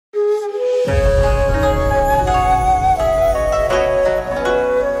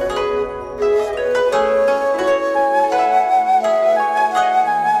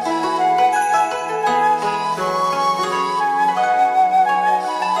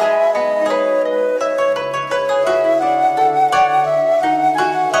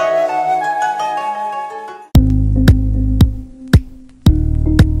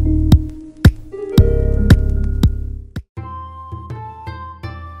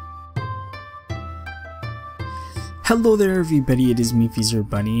Hello there everybody, it is me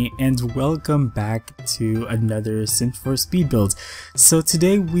XfreezerBunny and welcome back to another Sim 4 speed build. So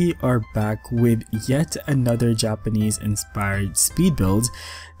today we are back with yet another Japanese inspired speed build.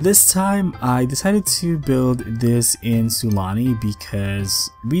 This time I decided to build this in Sulani because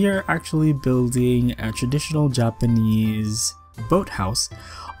we are actually building a traditional Japanese boathouse,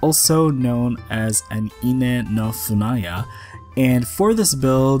 also known as an ine no Funaya. And for this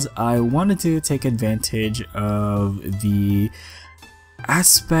build, I wanted to take advantage of the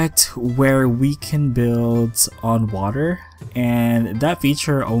aspect where we can build on water, and that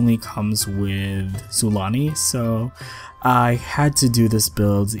feature only comes with Sulani, so I had to do this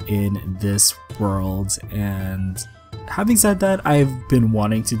build in this world. And having said that, I've been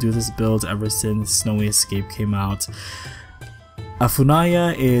wanting to do this build ever since Snowy Escape came out.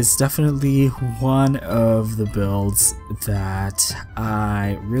 Funaya is definitely one of the builds that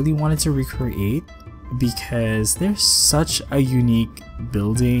I really wanted to recreate because there's such a unique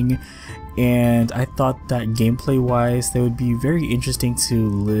building, and I thought that gameplay wise they would be very interesting to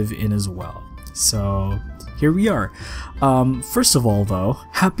live in as well. So here we are. First of all though,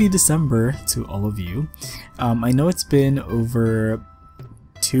 happy December to all of you. I know it's been over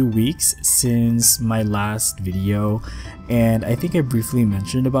 2 weeks since my last video, and I think I briefly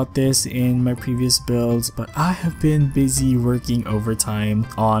mentioned about this in my previous builds, but I have been busy working overtime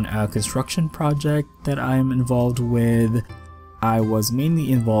on a construction project that I'm involved with. I was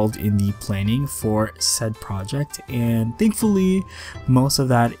mainly involved in the planning for said project, and thankfully most of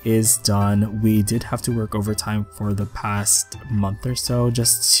that is done. We did have to work overtime for the past month or so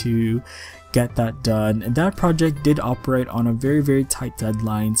just to get that done, and that project did operate on a very tight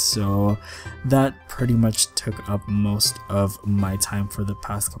deadline, so that pretty much took up most of my time for the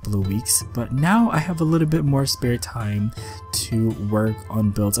past couple of weeks. But now I have a little bit more spare time to work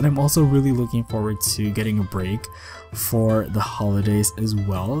on builds, and I'm also really looking forward to getting a break for the holidays as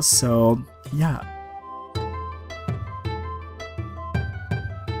well. So yeah,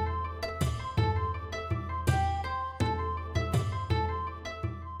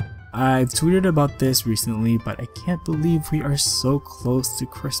 I've tweeted about this recently, but I can't believe we are so close to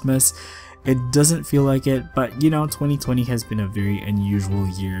Christmas. It doesn't feel like it, but you know, 2020 has been a very unusual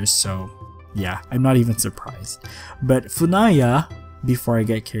year, so yeah, I'm not even surprised. But Funaya, before I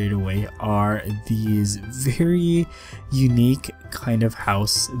get carried away, are these very unique kind of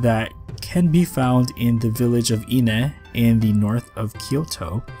house that can be found in the village of Ine in the north of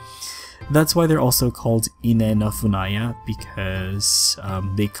Kyoto. That's why they're also called ine no Funaya, because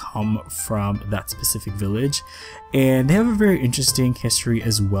they come from that specific village, and they have a very interesting history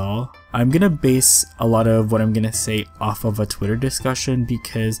as well. I'm gonna base a lot of what I'm gonna say off of a Twitter discussion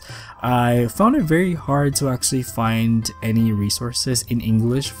because I found it very hard to actually find any resources in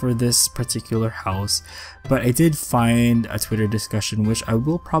English for this particular house, but I did find a Twitter discussion which I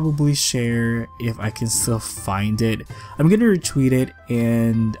will probably share if I can still find it. I'm gonna retweet it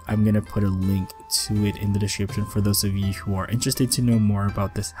and I'm gonna put a link to it in the description for those of you who are interested to know more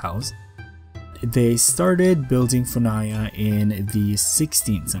about this house. They started building Funaya in the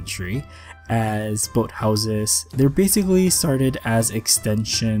 16th century as boathouses. They're basically started as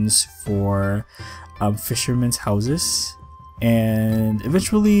extensions for fishermen's houses, and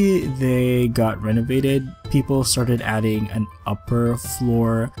eventually they got renovated. People started adding an upper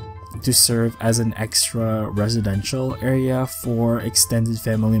floor to serve as an extra residential area for extended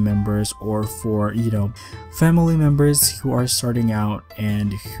family members, or for, you know, family members who are starting out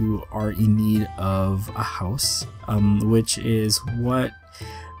and who are in need of a house, which is what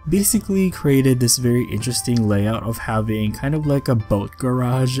basically created this very interesting layout of having kind of like a boat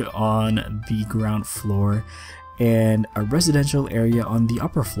garage on the ground floor and a residential area on the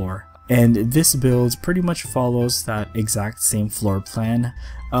upper floor. And this build pretty much follows that exact same floor plan.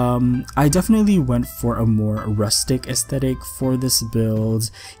 I definitely went for a more rustic aesthetic for this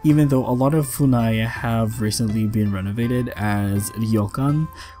build, even though a lot of Funaya have recently been renovated as ryokan,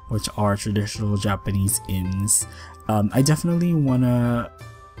 which are traditional Japanese inns. I definitely want to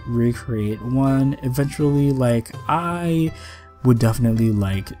recreate one eventually. Like, I would definitely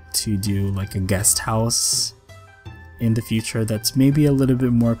like to do like a guest house in the future that's maybe a little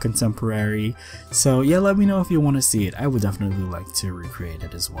bit more contemporary. So yeah, let me know if you want to see it. I would definitely like to recreate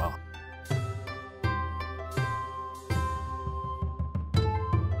it as well.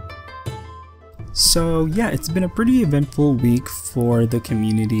 So yeah, it's been a pretty eventful week for the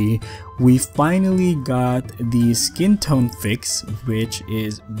community. We finally got the skin tone fix, which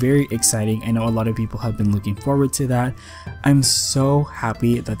is very exciting. I know a lot of people have been looking forward to that. I'm so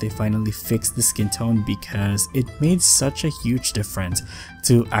happy that they finally fixed the skin tone because it made such a huge difference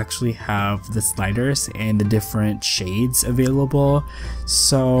to actually have the sliders and the different shades available.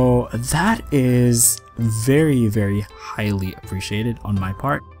 So that is very, very highly appreciated on my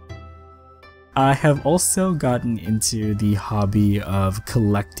part. I have also gotten into the hobby of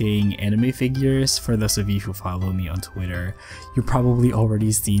collecting anime figures. For those of you who follow me on Twitter, you've probably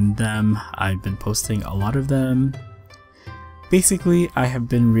already seen them. I've been posting a lot of them. Basically, I have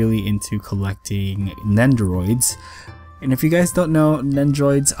been really into collecting Nendoroids. And if you guys don't know,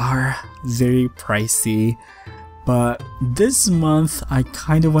 Nendoroids are very pricey. But this month, I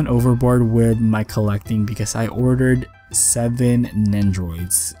kind of went overboard with my collecting because I ordered 7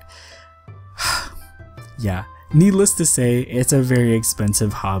 Nendoroids. Yeah, needless to say, it's a very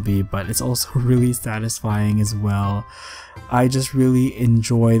expensive hobby, but it's also really satisfying as well. I just really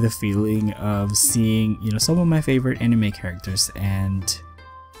enjoy the feeling of seeing, you know, some of my favorite anime characters, and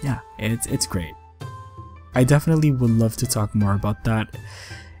yeah, it's great. I definitely would love to talk more about that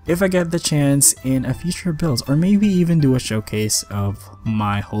if I get the chance in a future build, or maybe even do a showcase of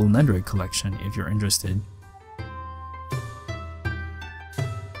my whole Nendoroid collection if you're interested.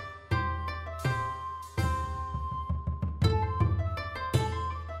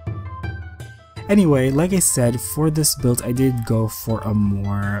 Anyway, like I said, for this build I did go for a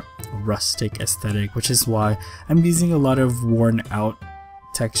more rustic aesthetic, which is why I'm using a lot of worn out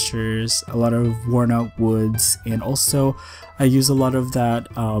textures, a lot of worn out woods, and also I use a lot of that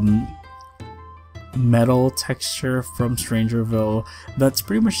metal texture from Strangerville. That's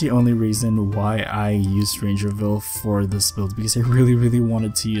pretty much the only reason why I use Strangerville for this build, because I really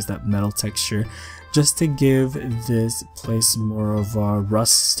wanted to use that metal texture just to give this place more of a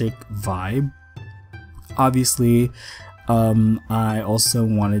rustic vibe. Obviously, I also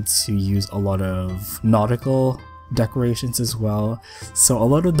wanted to use a lot of nautical decorations as well. So a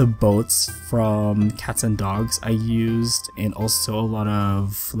lot of the boats from Cats and Dogs I used, and also a lot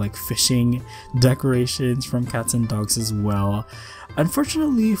of like fishing decorations from Cats and Dogs as well.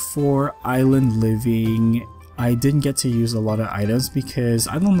 Unfortunately for Island Living, I didn't get to use a lot of items because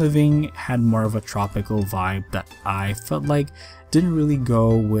Island Living had more of a tropical vibe that I felt like didn't really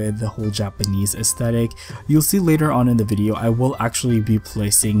go with the whole Japanese aesthetic. You'll see later on in the video, I will actually be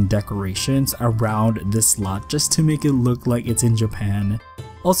placing decorations around this lot just to make it look like it's in Japan.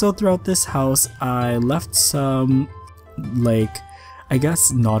 Also throughout this house, I left some, like, I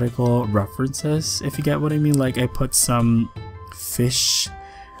guess nautical references, if you get what I mean. Like I put some fish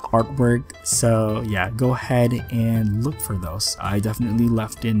artwork, so yeah, go ahead and look for those. I definitely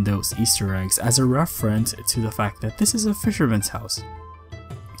left in those Easter eggs as a reference to the fact that this is a fisherman's house.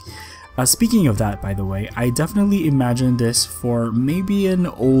 Speaking of that, by the way, I definitely imagined this for maybe an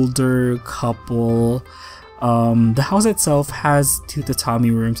older couple. The house itself has 2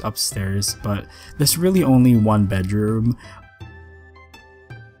 tatami rooms upstairs, but there's really only 1 bedroom.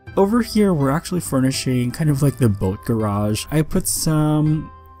 Over here, we're actually furnishing kind of like the boat garage. I put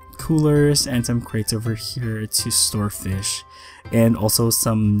some coolers and some crates over here to store fish, and also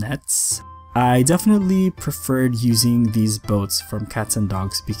some nets. I definitely preferred using these boats from Cats and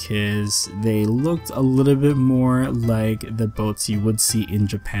Dogs because they looked a little bit more like the boats you would see in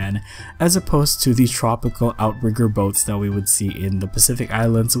Japan, as opposed to the tropical outrigger boats that we would see in the Pacific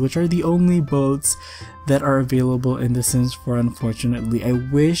Islands, which are the only boats that are available in The Sims 4, unfortunately. I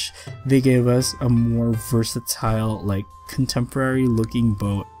wish they gave us a more versatile, like contemporary looking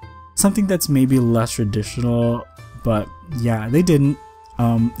boat. Something that's maybe less traditional, but yeah, they didn't.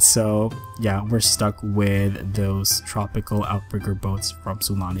 So yeah, we're stuck with those tropical outrigger boats from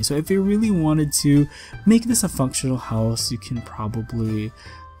Sulani. So if you really wanted to make this a functional house, you can probably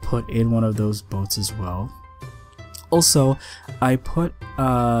put in one of those boats as well. Also, I put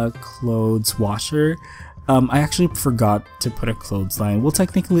a clothes washer. I actually forgot to put a clothesline. Well,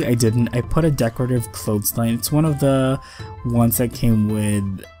 technically I didn't. I put a decorative clothesline. It's one of the ones that came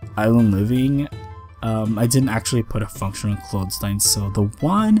with Island Living. I didn't actually put a functional clothesline, so the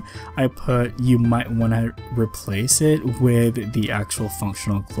one I put, you might want to replace it with the actual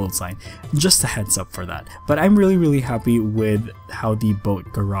functional clothesline. Just a heads up for that. But I'm really happy with how the boat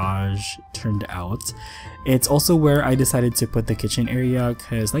garage turned out. It's also where I decided to put the kitchen area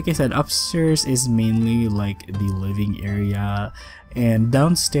because, like I said, upstairs is mainly like the living area, and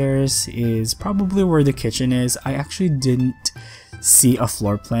downstairs is probably where the kitchen is. I actually didn't see a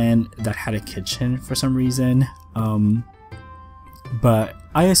floor plan that had a kitchen for some reason, but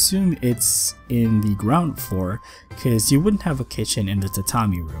I assume it's in the ground floor because you wouldn't have a kitchen in the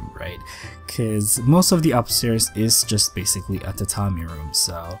tatami room, right? Because most of the upstairs is just basically a tatami room,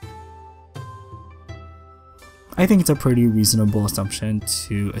 so I think it's a pretty reasonable assumption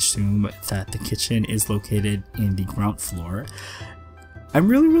to assume that the kitchen is located in the ground floor. I'm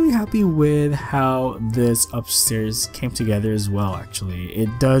really happy with how this upstairs came together as well. Actually, it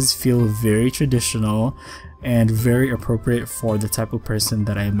does feel very traditional and very appropriate for the type of person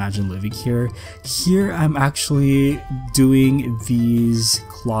that I imagine living here. Here I'm actually doing these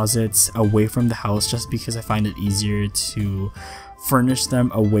closets away from the house just because I find it easier to furnish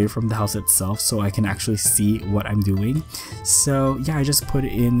them away from the house itself so I can actually see what I'm doing. So yeah, I just put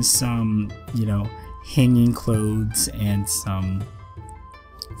in some, you know, hanging clothes and some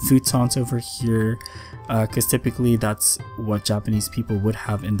futons over here because typically that's what Japanese people would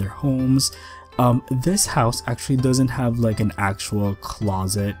have in their homes. This house actually doesn't have like an actual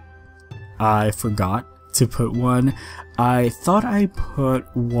closet. I forgot to put one. I thought I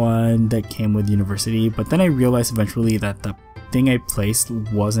put one that came with university, but then I realized eventually that the thing I placed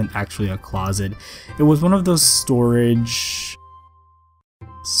wasn't actually a closet. It was one of those storage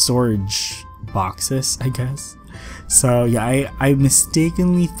boxes, I guess. So yeah, I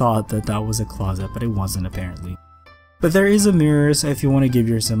mistakenly thought that that was a closet, but it wasn't apparently. But there is a mirror, so if you want to give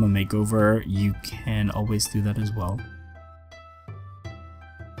your sim a makeover, you can always do that as well.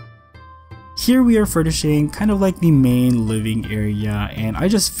 Here we are furnishing kind of like the main living area, and I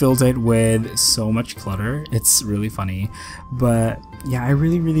just filled it with so much clutter. It's really funny, but yeah, I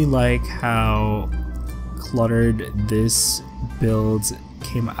really like how cluttered this build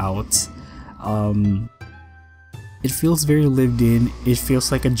came out. It feels very lived in. It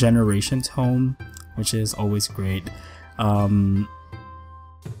feels like a generation's home, which is always great.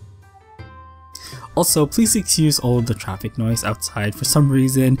 Also, please excuse all of the traffic noise outside. For some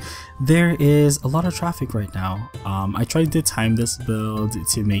reason, there is a lot of traffic right now. I tried to time this build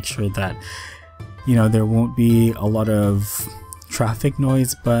to make sure that, you know, there won't be a lot of traffic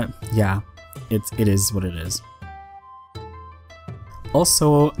noise, but yeah, it is what it is.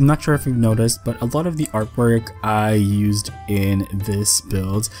 Also, I'm not sure if you've noticed, but a lot of the artwork I used in this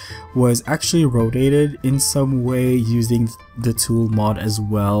build was actually rotated in some way using the tool mod as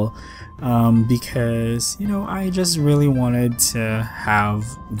well, because, you know, I just really wanted to have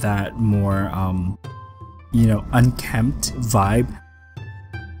that more, you know, unkempt vibe.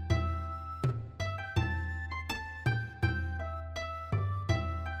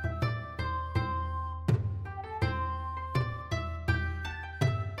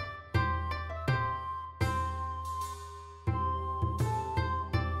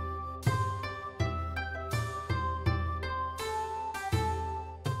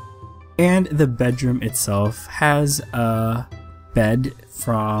 And the bedroom itself has a bed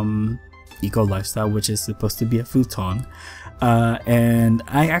from Eco Lifestyle, which is supposed to be a futon. And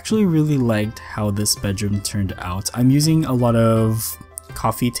I actually really liked how this bedroom turned out. I'm using a lot of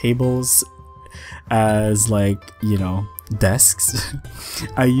coffee tables as, like, you know, desks.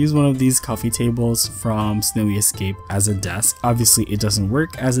 I use one of these coffee tables from Snowy Escape as a desk. Obviously it doesn't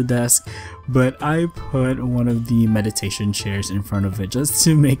work as a desk, but I put one of the meditation chairs in front of it just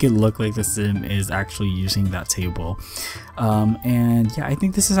to make it look like the sim is actually using that table. And yeah, I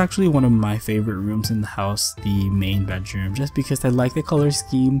think this is actually one of my favorite rooms in the house, the main bedroom, just because I like the color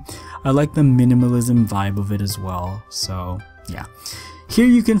scheme. I like the minimalism vibe of it as well. So yeah. Here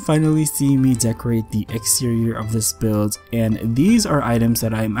you can finally see me decorate the exterior of this build, and these are items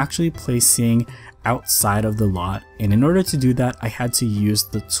that I'm actually placing outside of the lot, and in order to do that I had to use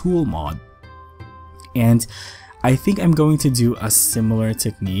the tool mod. And I think I'm going to do a similar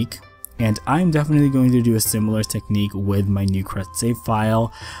technique, and I'm definitely going to do a similar technique with my new Crest save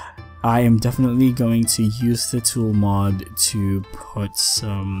file. I am definitely going to use the tool mod to put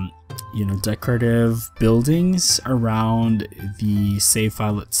some, you know, decorative buildings around the save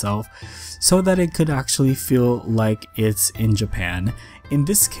file itself so that it could actually feel like it's in Japan. In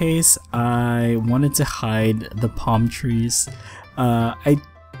this case, I wanted to hide the palm trees. I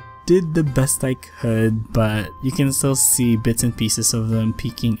did the best I could, but you can still see bits and pieces of them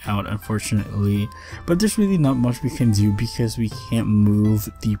peeking out, unfortunately. But there's really not much we can do because we can't move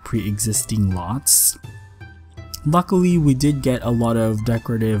the pre-existing lots. Luckily, we did get a lot of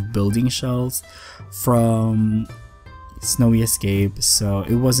decorative building shells from Snowy Escape, so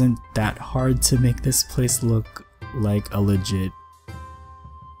it wasn't that hard to make this place look like a legit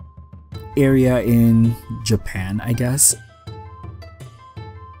area in Japan, I guess.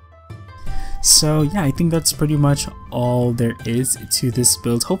 So yeah, I think that's pretty much all there is to this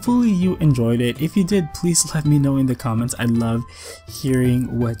build. Hopefully you enjoyed it. If you did, please let me know in the comments. I love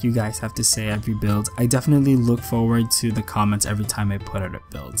hearing what you guys have to say every build. I definitely look forward to the comments every time I put out a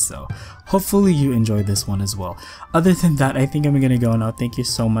build, so hopefully you enjoyed this one as well. Other than that, I think I'm gonna go now. Thank you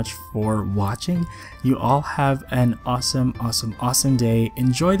so much for watching. You all have an awesome day.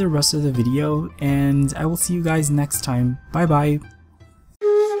 Enjoy the rest of the video, and I will see you guys next time. Bye bye.